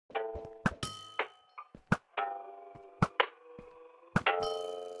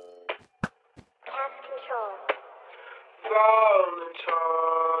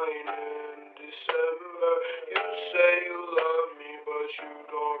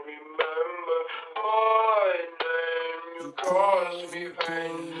don't remember my name. You cause me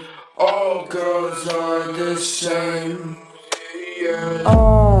pain. All girls are the same. Yeah.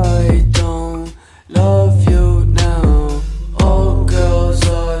 I don't love you now. All girls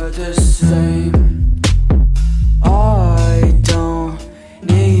are the same. I don't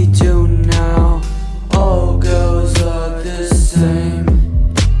need you now. All girls are the same.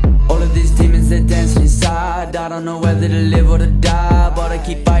 All of these demons, they're dancing inside. I don't know whether to live or to die, but I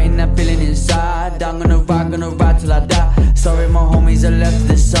keep fighting that feeling inside. I'm gonna ride till I die. Sorry my homies are left to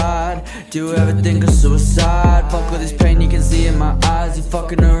the side. Do you ever think of suicide? Fuck all this pain you can see in my eyes. You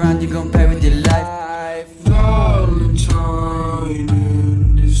fucking around, you gon' pay with your life. Valentine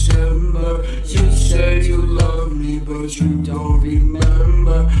in December. You say you love me, but you don't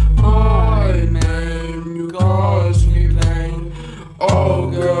remember my name. You cause me pain. All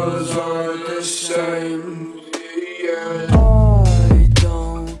girls are the same. Yeah. I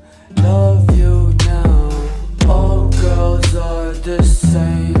don't love you now. All girls are the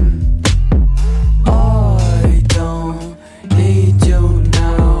same. I don't need you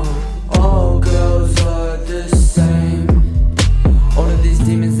now. All girls are the same. All of these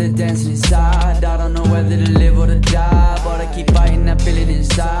demons, they're dancing inside. I don't know whether to live or to die, but I keep fighting that feeling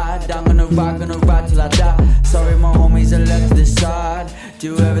inside. I'm gonna ride till I die. Sorry my homies are left to the side. Do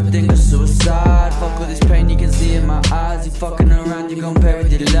you ever think of suicide? Fuck all this pain you can see in my eyes. You fucking around, you gon' pay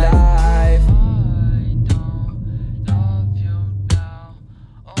with your life.